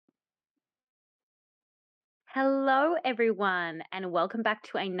Hello, everyone, and welcome back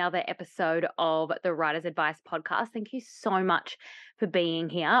to another episode of the Writer's Advice podcast. Thank you so much for being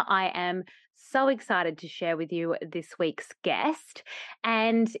here. I am so excited to share with you this week's guest.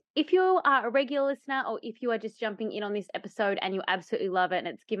 And if you are a regular listener or if you are just jumping in on this episode and you absolutely love it and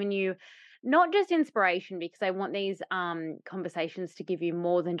it's given you not just inspiration, because I want these conversations to give you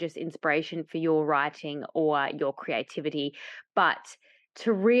more than just inspiration for your writing or your creativity, but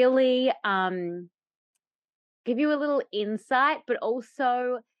to really give you a little insight, but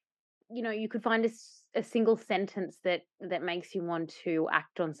also, you could find a single sentence that makes you want to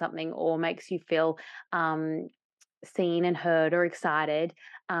act on something or makes you feel seen and heard or excited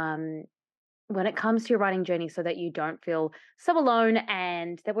um, when it comes to your writing journey, so that you don't feel so alone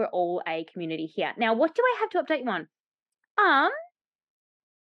and that we're all a community here. Now, what do I have to update you on? Um,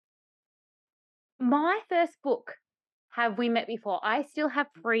 my first book, Have We Met Before? I still have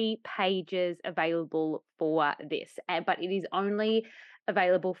free pages available for this, but it is only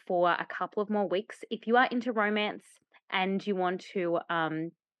available for a couple of more weeks. If you are into romance and you want to,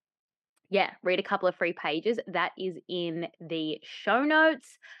 read a couple of free pages, that is in the show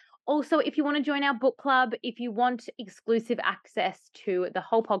notes. Also, if you want to join our book club, if you want exclusive access to the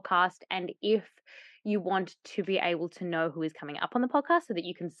whole podcast, and if you want to be able to know who is coming up on the podcast so that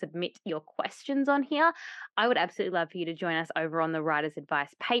you can submit your questions on here, I would absolutely love for you to join us over on the Writer's Advice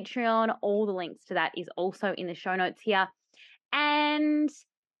Patreon. All the links to that is also in the show notes here. And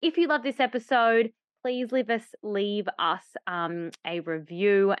if you love this episode, please leave us a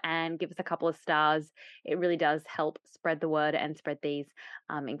review and give us a couple of stars. It really does help spread the word and spread these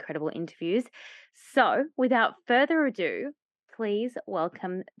incredible interviews. So, without further ado, please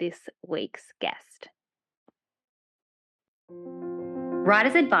welcome this week's guest.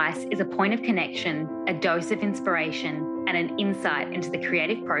 Writer's Advice is a point of connection, a dose of inspiration, and an insight into the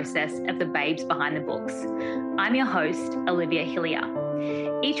creative process of the babes behind the books. I'm your host, Olivia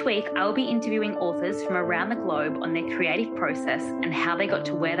Hillier. Each week, I will be interviewing authors from around the globe on their creative process and how they got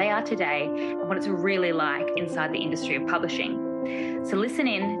to where they are today and what it's really like inside the industry of publishing. So listen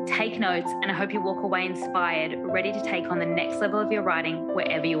in, take notes, and I hope you walk away inspired, ready to take on the next level of your writing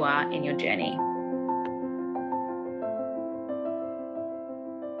wherever you are in your journey.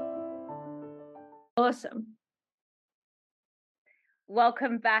 Awesome.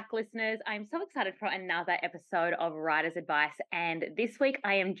 Welcome back, listeners. I'm so excited for another episode of Writer's Advice. And this week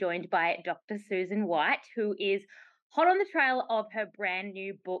I am joined by Dr. Susan White, who is hot on the trail of her brand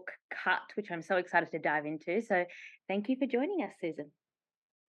new book, Cut, which I'm so excited to dive into. So thank you for joining us, Susan.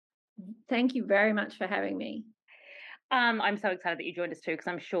 Thank you very much for having me. I'm so excited that you joined us too, because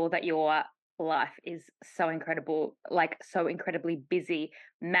I'm sure that your life is so incredible, like so incredibly busy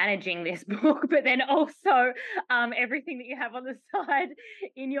managing this book, but then also everything that you have on the side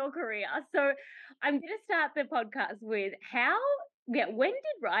in your career. So I'm going to start the podcast with when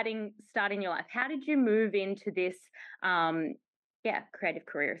did writing start in your life? How did you move into this, creative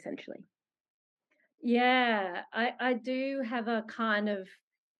career essentially? Yeah, I do have a kind of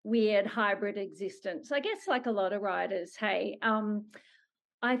weird hybrid existence, I guess, like a lot of writers. Hey,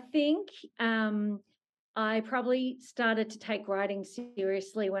 I think I probably started to take writing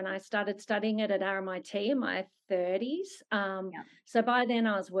seriously when I started studying it at RMIT in my 30s. So by then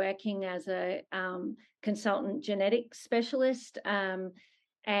I was working as a consultant genetics specialist.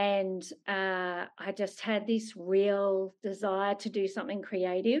 And I just had this real desire to do something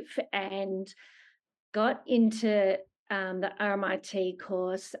creative and got into the RMIT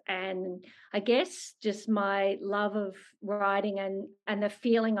course, and I guess just my love of writing and the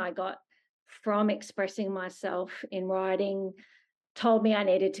feeling I got from expressing myself in writing told me I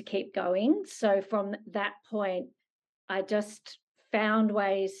needed to keep going. So from that point, I just found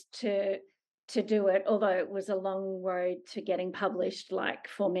ways to do it, although it was a long road to getting published, like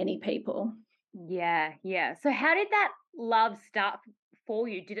for many people. Yeah. So how did that love start for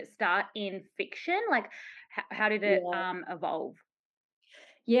you? Did it start in fiction? Like, how did it evolve?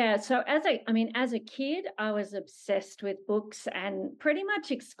 Yeah, so as a kid, I was obsessed with books and pretty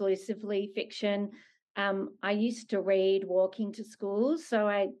much exclusively fiction. I used to read walking to school, so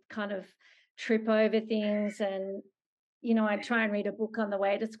I kind of trip over things, and I'd try and read a book on the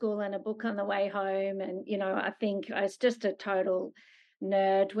way to school and a book on the way home, and I think I was just a total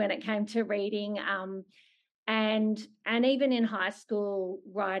nerd when it came to reading. And even in high school,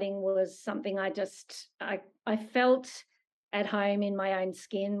 writing was something I felt at home in my own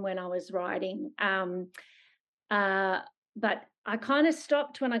skin when I was writing. But I kind of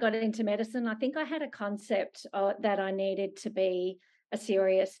stopped when I got into medicine. I think I had a concept that I needed to be a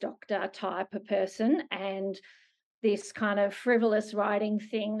serious doctor type of person, and this kind of frivolous writing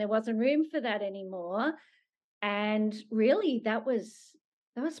thing, there wasn't room for that anymore. And really that was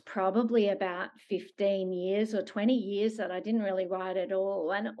probably about 15 years or 20 years that I didn't really write at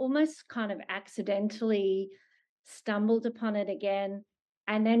all, and almost kind of accidentally stumbled upon it again,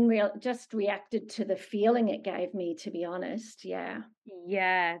 and then just reacted to the feeling it gave me, to be honest. Yeah.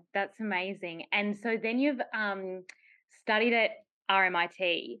 Yeah, that's amazing. And so then you've studied at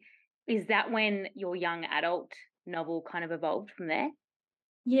RMIT. Is that when your young adult novel kind of evolved from there?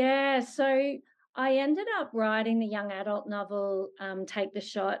 Yeah, so I ended up writing the young adult novel, Take the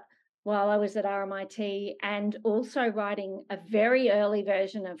Shot, while I was at RMIT, and also writing a very early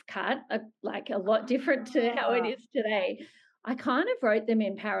version of Cut, like a lot different to how it Ah. is today. I kind of wrote them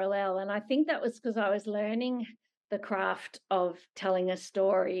in parallel, and I think that was because I was learning the craft of telling a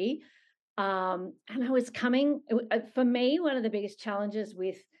story. And I was for me, one of the biggest challenges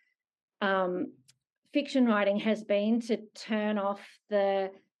with um, fiction writing has been to turn off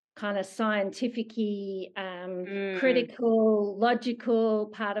the kind of scientific Mm, critical, logical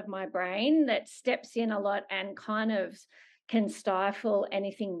part of my brain that steps in a lot and kind of can stifle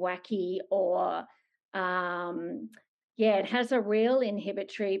anything wacky or, yeah, it has a real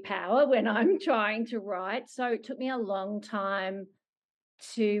inhibitory power when I'm trying to write. So it took me a long time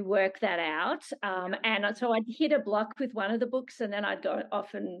to work that out. And so I'd hit a block with one of the books and then I'd go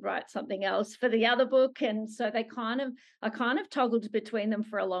off and write something else for the other book. And so I kind of toggled between them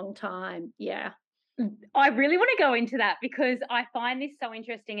for a long time. Yeah. I really want to go into that because I find this so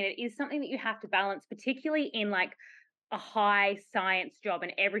interesting and it is something that you have to balance, particularly in like a high science job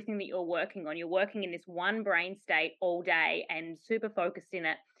and everything that you're working on. You're working in this one brain state all day and super focused in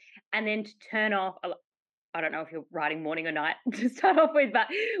it. And then to turn off, I don't know if you're writing morning or night to start off with, but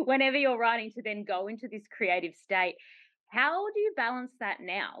whenever you're writing to then go into this creative state, how do you balance that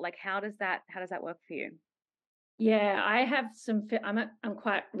now? Like how does that work for you? Yeah, I have I'm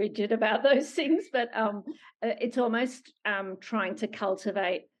quite rigid about those things, but it's almost trying to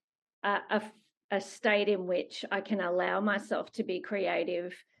cultivate a state in which I can allow myself to be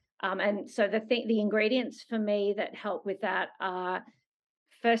creative. And so the ingredients for me that help with that are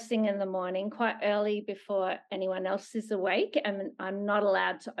first thing in the morning, quite early before anyone else is awake. And I'm not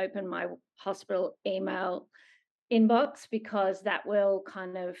allowed to open my hospital email inbox because that will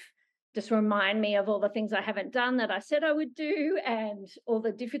kind of just remind me of all the things I haven't done that I said I would do and all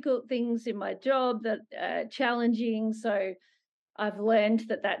the difficult things in my job that are challenging. So I've learned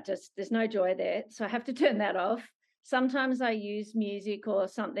that just there's no joy there. So I have to turn that off. Sometimes I use music or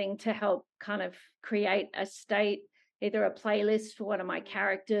something to help kind of create a state, either a playlist for one of my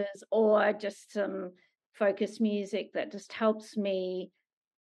characters or just some focus music that just helps me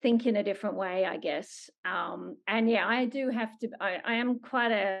think in a different way, I guess. And yeah, I do have to, I am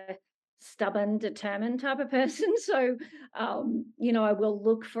quite a stubborn, determined type of person. So, I will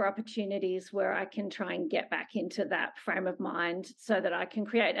look for opportunities where I can try and get back into that frame of mind so that I can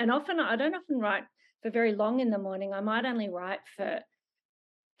create. And often, I don't often write for very long in the morning. I might only write for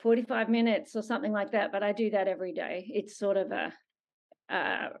 45 minutes or something like that, but I do that every day. It's sort of a,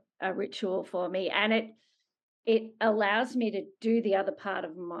 a ritual for me. And it allows me to do the other part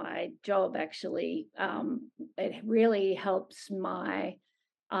of my job actually. It really helps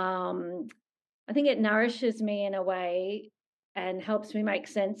um, I think it nourishes me in a way and helps me make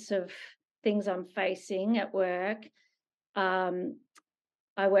sense of things I'm facing at work. Um,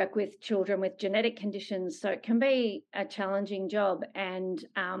 I work with children with genetic conditions, so it can be a challenging job. And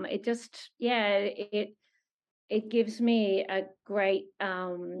it gives me a great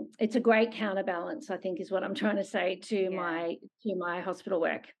it's a great counterbalance, I think is what I'm trying to say to Yeah. my hospital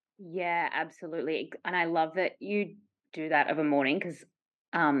work. Yeah, absolutely. And I love that you do that of a morning because,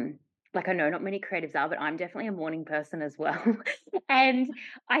 like, I know not many creatives are, but I'm definitely a morning person as well. And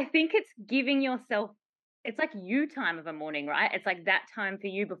I think it's giving yourself, it's like you time of a morning, right? It's like that time for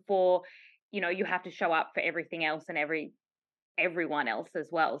you before, you have to show up for everything else and everyone else as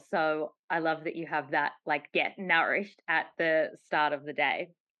well. So I love that you have that, like, get nourished at the start of the day.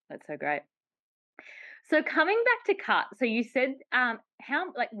 That's so great. So coming back to Cut, so you said,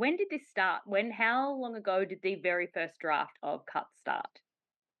 how like when did this start? How long ago did the very first draft of Cut start?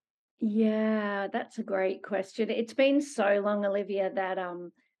 Yeah, that's a great question. It's been so long, Olivia, that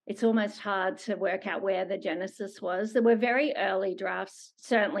it's almost hard to work out where the genesis was. There were very early drafts,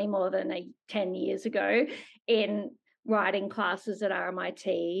 certainly more than 10 years ago, in writing classes at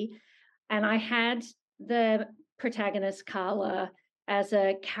RMIT. And I had the protagonist, Carla, as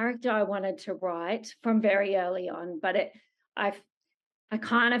a character I wanted to write from very early on, but I I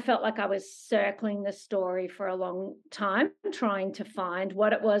kind of felt like I was circling the story for a long time, trying to find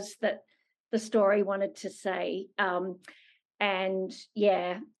what it was that the story wanted to say. And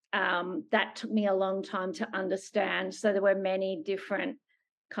yeah, that took me a long time to understand. So there were many different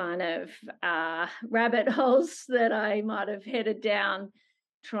kind of rabbit holes that I might have headed down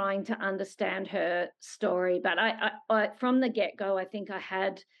trying to understand her story. But I from the get-go, I think I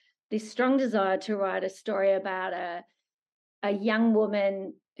had this strong desire to write a story about a young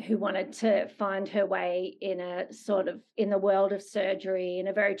woman who wanted to find her way in a sort of in the world of surgery in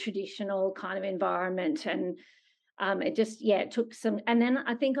a very traditional kind of environment. And it just, yeah, it took some. And then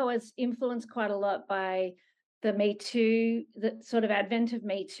I think I was influenced quite a lot by the Me Too, the sort of advent of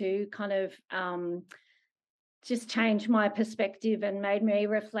Me Too kind of just changed my perspective and made me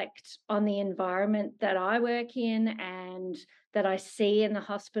reflect on the environment that I work in and that I see in the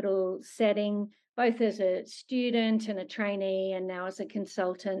hospital setting, both as a student and a trainee and now as a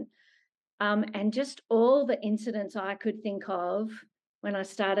consultant. And just all the incidents I could think of when I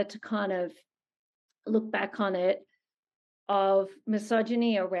started to kind of look back on it, of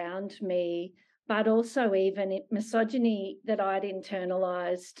misogyny around me, but also even misogyny that I'd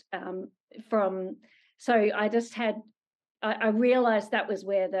internalized from. So I just had, I realized that was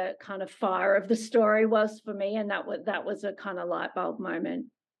where the kind of fire of the story was for me, and that was a kind of light bulb moment.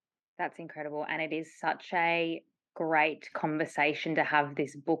 That's incredible. And it is such a great conversation to have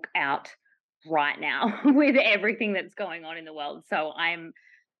this book out right now with everything that's going on in the world. So I'm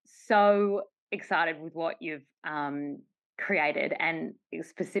so excited with what you've created and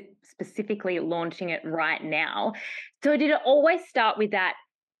specifically launching it right now. So did it always start with that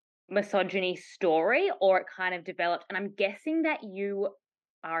misogyny story, or it kind of developed? And I'm guessing that you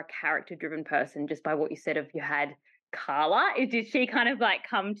are a character driven person just by what you said of you had Carla. Did she kind of like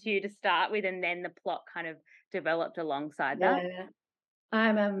come to you to start with and then the plot kind of developed alongside that? Yeah,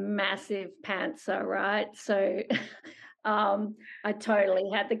 I'm a massive pantser, right? So I totally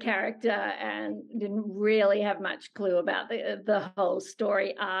had the character and didn't really have much clue about the whole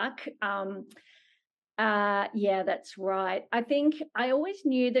story arc. Yeah, that's right. I think I always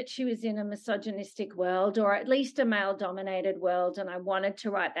knew that she was in a misogynistic world, or at least a male-dominated world, and I wanted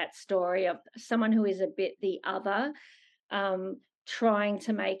to write that story of someone who is a bit the other, trying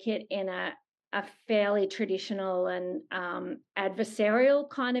to make it in a fairly traditional and adversarial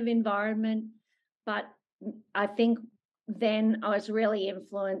kind of environment. But I think then I was really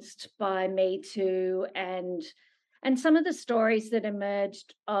influenced by Me Too and some of the stories that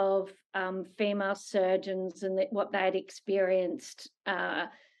emerged of female surgeons and what they'd experienced,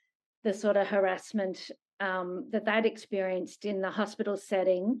 the sort of harassment that they'd experienced in the hospital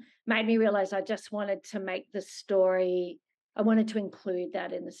setting, made me realize I just wanted to make the story, I wanted to include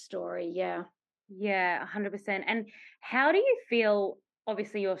that in the story. Yeah. Yeah, 100%. And how do you feel?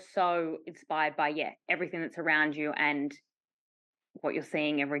 Obviously, you're so inspired by, yeah, everything that's around you and what you're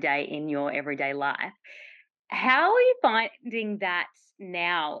seeing every day in your everyday life. How are you finding that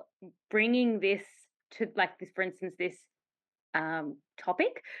now, bringing this to, like, this, for instance, this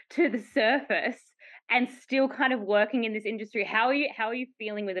topic to the surface and still kind of working in this industry? How are you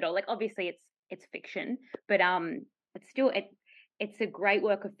feeling with it all? Like, obviously it's fiction, but it's still it's a great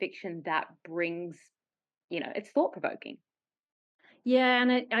work of fiction that brings, it's thought provoking. Yeah.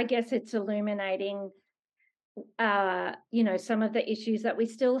 And I guess it's illuminating some of the issues that we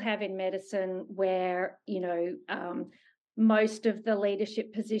still have in medicine where, most of the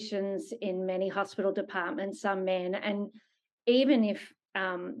leadership positions in many hospital departments are men. And even if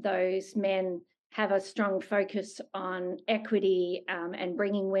those men have a strong focus on equity and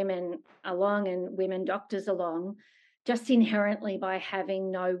bringing women along and women doctors along, just inherently by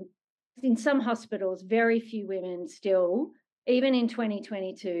having in some hospitals, very few women still, even in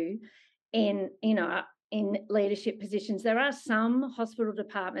 2022, in leadership positions. There are some hospital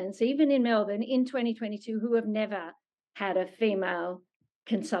departments, even in Melbourne in 2022, who have never had a female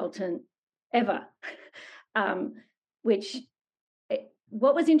consultant ever. Which,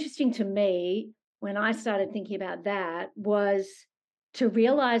 what was interesting to me when I started thinking about that was to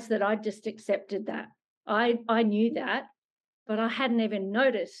realize that I just accepted that. I knew that, but I hadn't even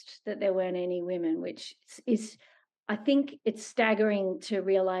noticed that there weren't any women, which is I think it's staggering to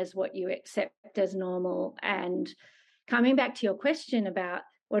realize what you accept as normal. And coming back to your question about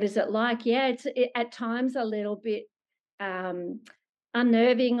what is it like, yeah, it's at times a little bit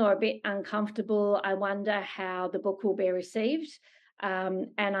unnerving or a bit uncomfortable. I wonder how the book will be received. And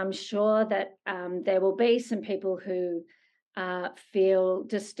I'm sure that there will be some people who feel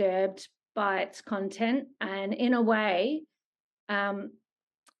disturbed by its content. And in a way, I'm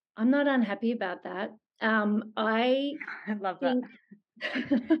not unhappy about that. I I love that.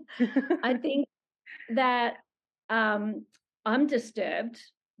 think I think that I'm disturbed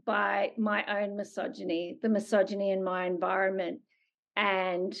by my own misogyny, the misogyny in my environment,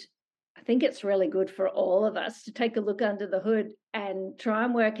 And I think it's really good for all of us to take a look under the hood and try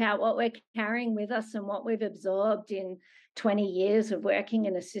and work out what we're carrying with us and what we've absorbed in 20 years of working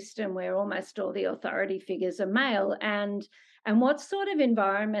in a system where almost all the authority figures are male, and what sort of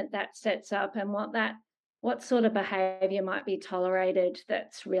environment that sets up, and what sort of behavior might be tolerated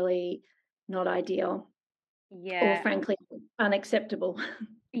that's really not ideal or Yeah. frankly unacceptable.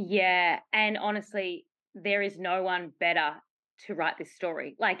 Yeah. And honestly, there is no one better to write this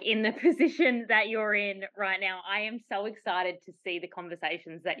story. Like in the position that you're in right now, I am so excited to see the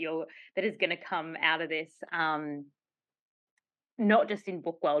conversations that is going to come out of this. Not just in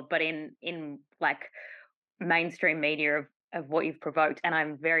book world, but in like mainstream media of what you've provoked. And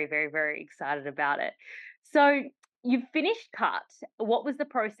I'm very, very, very excited about it. So you've finished Cut. What was the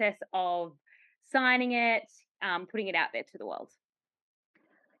process of signing it, putting it out there to the world?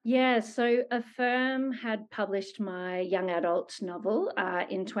 Yeah, so Affirm had published my young adult novel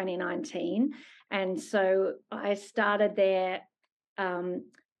in 2019. And so I started there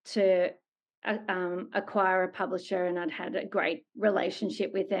to acquire a publisher, and I'd had a great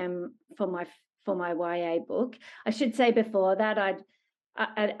relationship with them for my YA book. I should say before that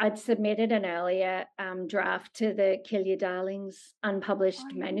I'd submitted an earlier draft to the Kill Your Darlings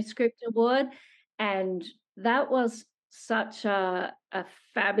Unpublished Manuscript Award, and that was such a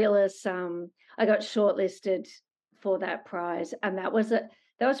fabulous. I got shortlisted for that prize, and that was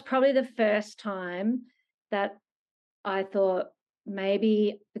probably the first time that I thought,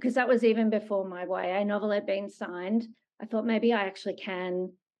 maybe, because that was even before my YA novel had been signed, I thought maybe I actually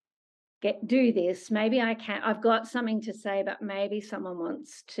can do this. Maybe I can. I've got something to say, but maybe someone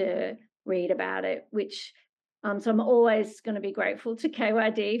wants to read about it. Which, so I'm always going to be grateful to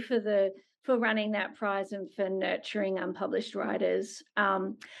KYD for running that prize and for nurturing unpublished writers.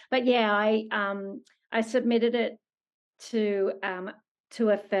 But yeah, I submitted it to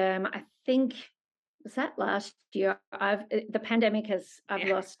Affirm. I think, was that last year? The pandemic I've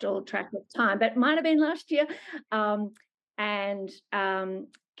lost all track of time, but it might have been last year. And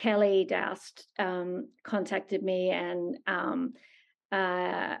Kelly Doust contacted me and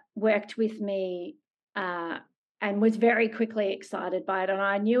worked with me and was very quickly excited by it. And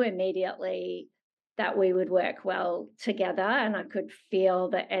I knew immediately that we would work well together, and I could feel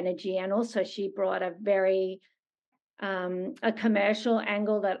the energy. And also she brought a very a commercial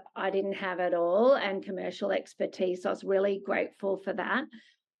angle that I didn't have at all, and commercial expertise. I was really grateful for that.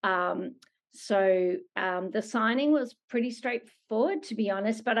 So the signing was pretty straightforward, to be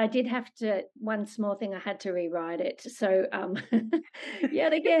honest, but I did have to, one small thing, I had to rewrite it. So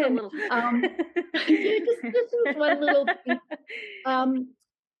yet again, yeah, just one little thing.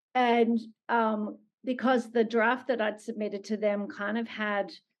 And because the draft that I'd submitted to them kind of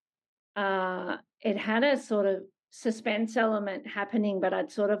had, it had a sort of suspense element happening, but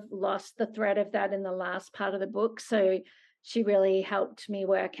I'd sort of lost the thread of that in the last part of the book. So she really helped me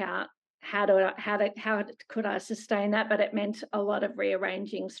work out how could I sustain that, but it meant a lot of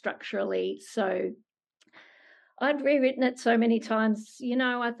rearranging structurally. So I'd rewritten it so many times,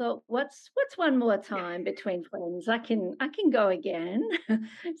 I thought, what's one more time between friends? I can go again.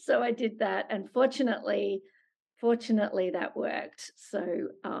 So I did that, and fortunately that worked. So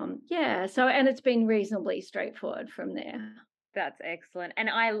and it's been reasonably straightforward from there. That's excellent. And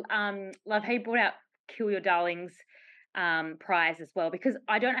I love how you brought out Kill Your Darlings prize as well, because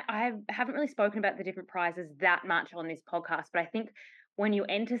I haven't really spoken about the different prizes that much on this podcast, but I think when you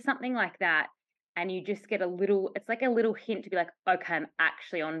enter something like that and you just get it's like a little hint to be like, okay, I'm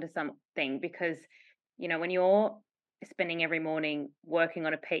actually onto something, because when you're spending every morning working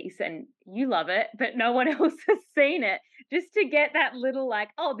on a piece and you love it but no one else has seen it, just to get that little like,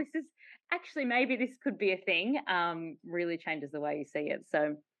 oh, this is actually, maybe this could be a thing, really changes the way you see it.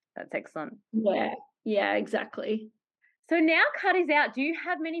 So that's excellent. Yeah, exactly. So now Cut is out. Do you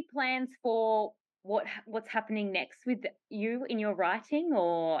have many plans for what's happening next with you in your writing,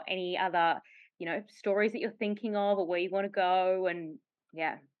 or any other, stories that you're thinking of, or where you want to go? And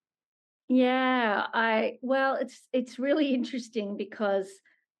yeah. Yeah, well, it's really interesting because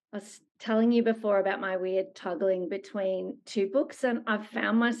I was telling you before about my weird toggling between two books, and I've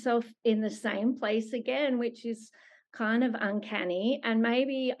found myself in the same place again, which is kind of uncanny. And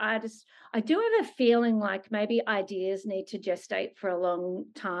maybe I do have a feeling like maybe ideas need to gestate for a long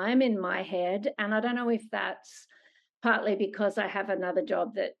time in my head. And I don't know if that's partly because I have another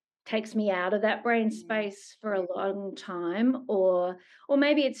job that takes me out of that brain space for a long time, or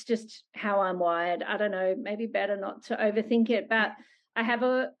maybe it's just how I'm wired. I don't know, maybe better not to overthink it. But I have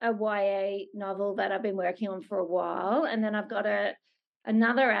a YA novel that I've been working on for a while, and then I've got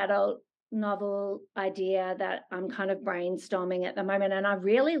another adult novel idea that I'm kind of brainstorming at the moment, and I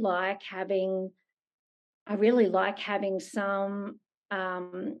really like having some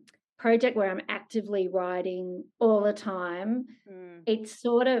project where I'm actively writing all the time. Mm. It's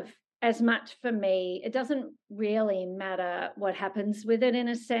sort of as much for me, it doesn't really matter what happens with it in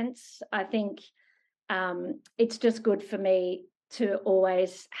a sense. I think it's just good for me to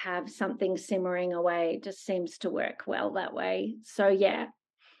always have something simmering away. It just seems to work well that way. So, yeah,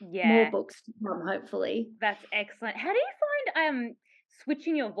 more Yeah, books to come, hopefully. that's excellent. How do you find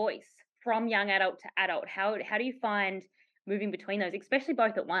switching your voice from young adult to adult? How do you find moving between those, especially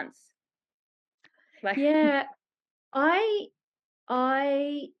both at once? Like, Yeah, I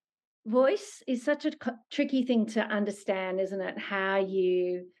I voice is such a tricky thing to understand, isn't it? How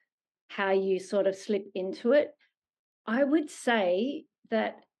you sort of slip into it. I would say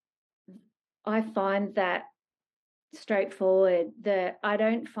that I find that straightforward, that I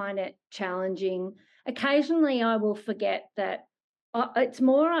don't find it challenging. Occasionally I will forget that it's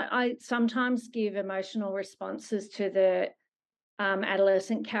more I sometimes give emotional responses to the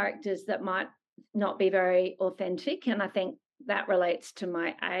adolescent characters that might not be very authentic, and I think that relates to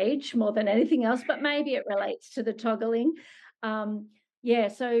my age more than anything else, but maybe it relates to the toggling. Yeah,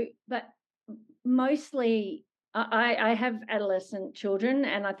 so but mostly I have adolescent children,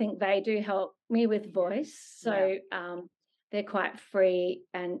 and I think they do help me with voice. yeah. So they're quite free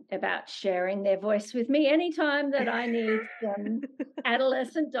and about sharing their voice with me. Anytime that I need some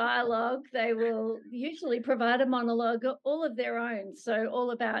adolescent dialogue, they will usually provide a monologue all of their own, so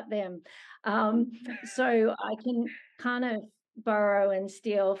all about them. Um, so I can kind of borrow and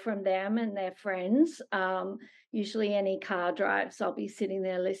steal from them and their friends. Usually any car drives, I'll be sitting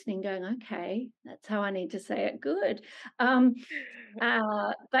there listening, going, okay, that's how I need to say it. Good. Um,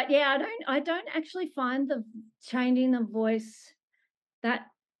 but yeah, I don't actually find the changing the voice that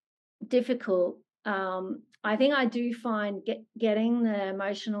difficult. I think I do find getting the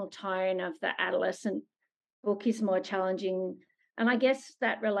emotional tone of the adolescent book is more challenging. And I guess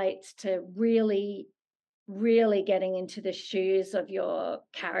that relates to really, really getting into the shoes of your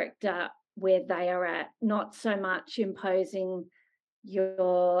character where they are at, not so much imposing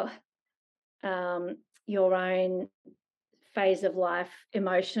your um, your own phase of life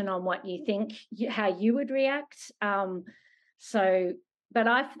emotion on what you think how you would react. So, but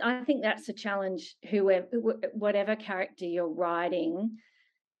I think that's a challenge. Whatever character you're writing,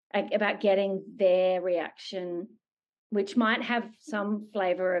 about getting their reaction, which might have some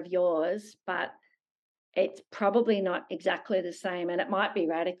flavor of yours, but it's probably not exactly the same, and it might be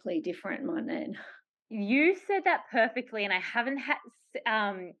radically different, mightn't it? You said that perfectly, and I haven't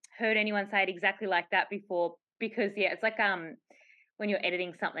heard anyone say it exactly like that before. Because yeah, it's like when you're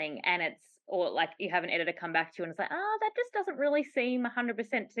editing something and it's or like you have an editor come back to you and it's like, oh, that just doesn't really seem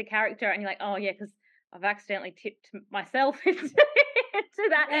 100% to character, and you're like, oh yeah, because I've accidentally tipped myself into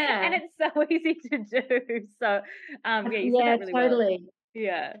that, Yeah, and it's so easy to do. So yeah, you said yeah, that really well. totally.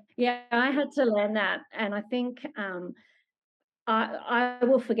 Yeah, Yeah, I had to learn that, and I think I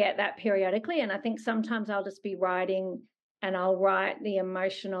will forget that periodically, and I think sometimes I'll just be writing, and I'll write the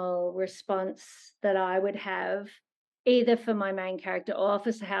emotional response that I would have either for my main character or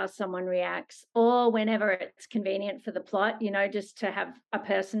for how someone reacts, or whenever it's convenient for the plot, just to have a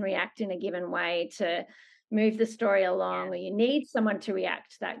person react in a given way to move the story along, yeah, or you need someone to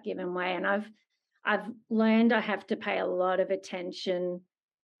react that given way. And I've learned I have to pay a lot of attention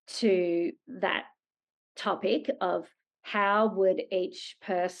to that topic of how would each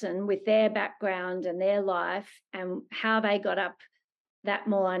person with their background and their life and how they got up that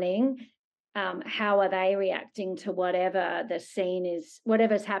morning, how are they reacting to whatever the scene is,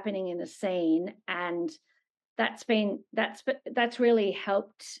 whatever's happening in the scene. And that's really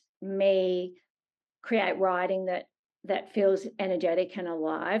helped me create writing that feels energetic and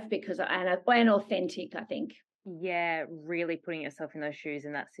alive, because and authentic, I think. yeah, really putting yourself in those shoes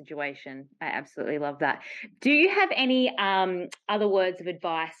in that situation. I absolutely love that. Do you have any other words of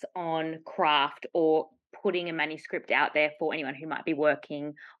advice on craft or putting a manuscript out there for anyone who might be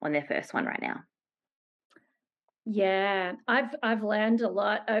working on their first one right now? Yeah, I've learned a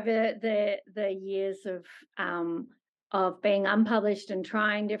lot over the years of being unpublished and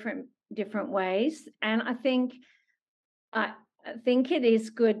trying different ways, and I I think it is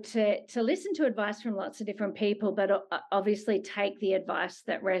good to listen to advice from lots of different people, but obviously take the advice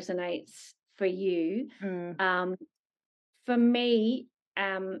that resonates for you. Mm, Um, for me,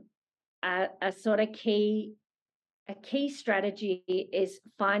 a sort of key strategy is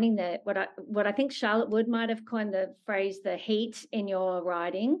finding what I think Charlotte Wood might have coined the phrase the heat in your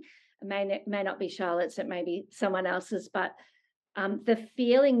writing. It may not be Charlotte's, it may be someone else's, but the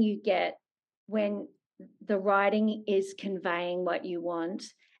feeling you get when the writing is conveying what you want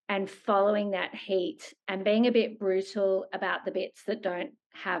and following that heat and being a bit brutal about the bits that don't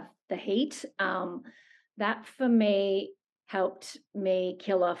have the heat. That for me helped me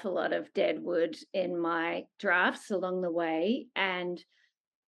kill off a lot of dead wood in my drafts along the way, and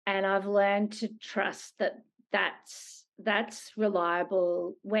I've learned to trust that that's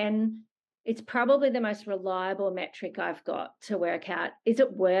reliable. When it's probably the most reliable metric I've got to work out, is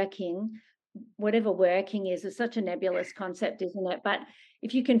it working? Whatever working is such a nebulous concept, isn't it? But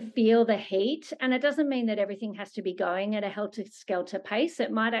if you can feel the heat, and it doesn't mean that everything has to be going at a helter-skelter pace,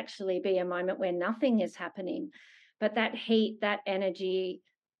 it might actually be a moment where nothing is happening, but that heat, that energy,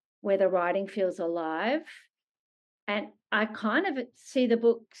 where the writing feels alive. And I kind of see the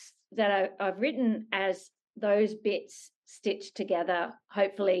books that I've written as those bits stitched together,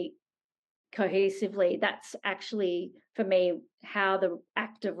 hopefully cohesively. That's actually, for me, how the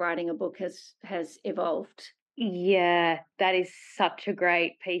act of writing a book has evolved. Yeah, that is such a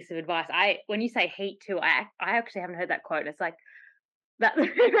great piece of advice. When you say heat too, I actually haven't heard that quote. It's like that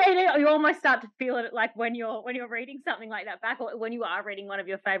you almost start to feel it, like when you're reading something like that back, or when you are reading one of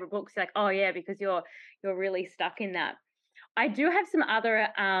your favorite books, like, oh yeah, because you're really stuck in that. I do have some other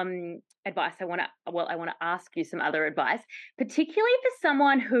advice. I want to ask you some other advice, particularly for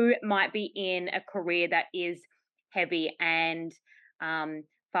someone who might be in a career that is heavy and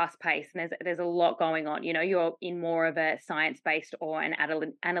fast paced, and there's a lot going on. You know, you're in more of a science based or an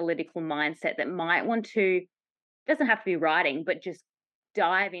analytical mindset that might want to, doesn't have to be writing, but just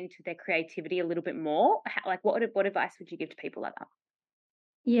dive into their creativity a little bit more. What advice would you give to people like that?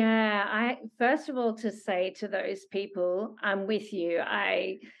 Yeah, I first of all, to say to those people, I'm with you.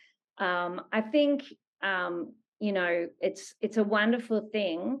 I think it's a wonderful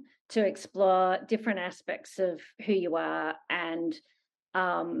thing to explore different aspects of who you are, and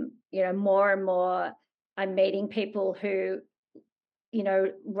more and more I'm meeting people who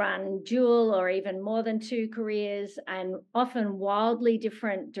run dual or even more than two careers, and often wildly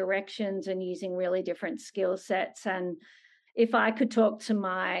different directions and using really different skill sets. And if I could talk to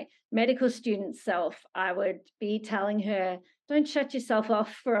my medical student self, I would be telling her, don't shut yourself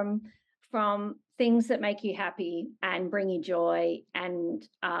off from things that make you happy and bring you joy, and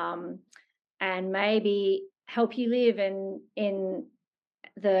maybe help you live in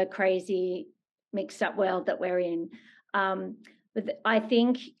the crazy mixed up world that we're in. But I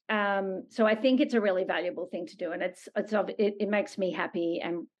think so. I think it's a really valuable thing to do, and it makes me happy,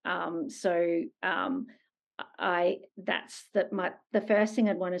 and that's the first thing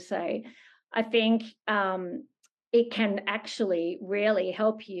I'd want to say. I think it can actually really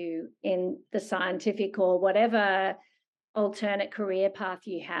help you in the scientific or whatever alternate career path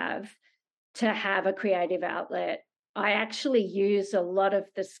you have, to have a creative outlet. I actually use a lot of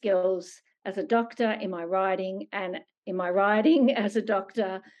the skills as a doctor in my writing, and in my writing as a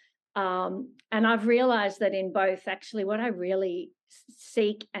doctor. And I've realized that in both, actually, what I really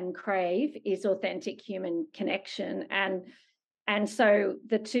seek and crave is authentic human connection. And so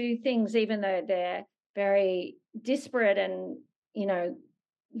the two things, even though they're very disparate and,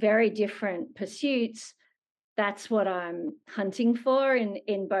 very different pursuits, that's what I'm hunting for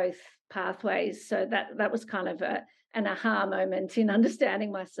in both pathways. So that was kind of an aha moment in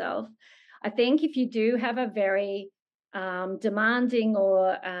understanding myself. I think if you do have a very demanding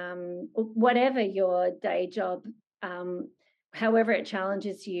or whatever your day job, however it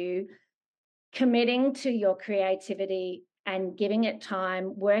challenges you, committing to your creativity and giving it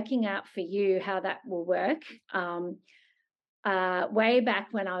time, working out for you how that will work. Way back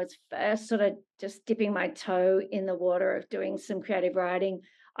when I was first sort of just dipping my toe in the water of doing some creative writing,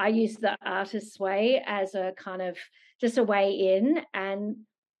 I used the Artist's Way as a kind of just a way in, and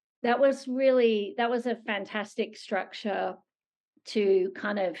that was a fantastic structure to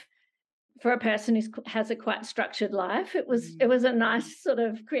kind of, for a person who has a quite structured life. It was a nice sort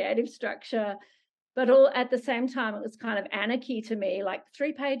of creative structure, but all at the same time it was kind of anarchy to me. Like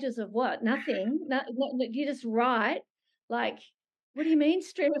 3 pages of what? Nothing. You just write. Like, what do you mean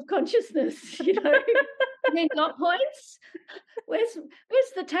stream of consciousness? You mean dot points? Where's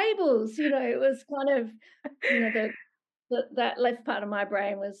the tables? It was kind of that left part of my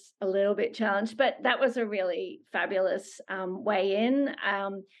brain was a little bit challenged, but that was a really fabulous way in.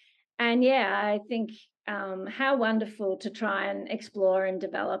 And yeah, I think how wonderful to try and explore and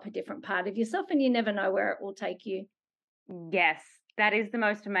develop a different part of yourself, and you never know where it will take you. Yes, that is the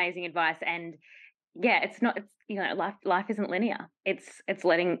most amazing advice. And yeah, life isn't linear. It's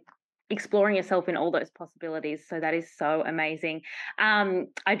exploring yourself in all those possibilities. So that is so amazing.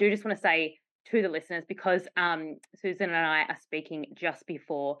 I do just want to say to the listeners, because Susan and I are speaking just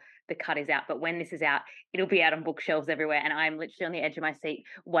before the cut is out, but when this is out, it'll be out on bookshelves everywhere. And I'm literally on the edge of my seat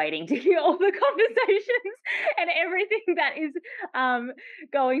waiting to hear all the conversations and everything that is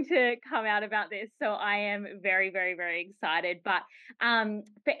going to come out about this. So I am very, very, very excited. But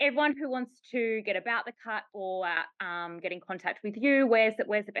for everyone who wants to get about the cut or get in contact with you, where's the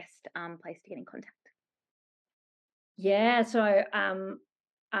best place to get in contact? Yeah, so I'm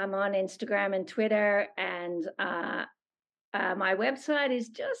on Instagram and Twitter, and my website is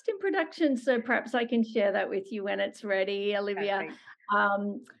just in production, so perhaps I can share that with you when it's ready, Olivia.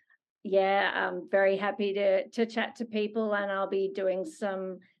 Perfect. Yeah, I'm very happy to chat to people, and I'll be doing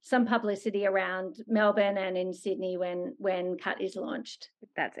some publicity around Melbourne and in Sydney when Cut is launched.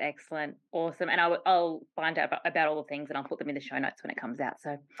 That's excellent. Awesome. And I'll find out about all the things and I'll put them in the show notes when it comes out.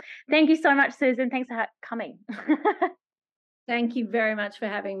 So thank you so much, Susan. Thanks for coming. Thank you very much for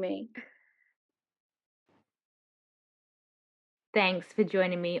having me. Thanks for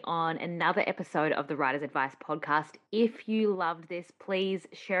joining me on another episode of the Writer's Advice podcast. If you loved this, please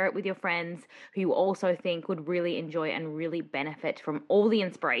share it with your friends who you also think would really enjoy and really benefit from all the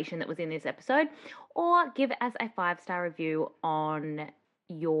inspiration that was in this episode, or give us a 5-star review on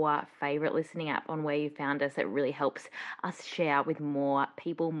your favorite listening app on where you found us. It really helps us share with more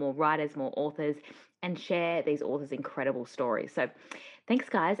people, more writers, more authors, and share these authors' incredible stories. So thanks,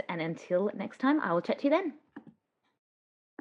 guys. And until next time, I will chat to you then.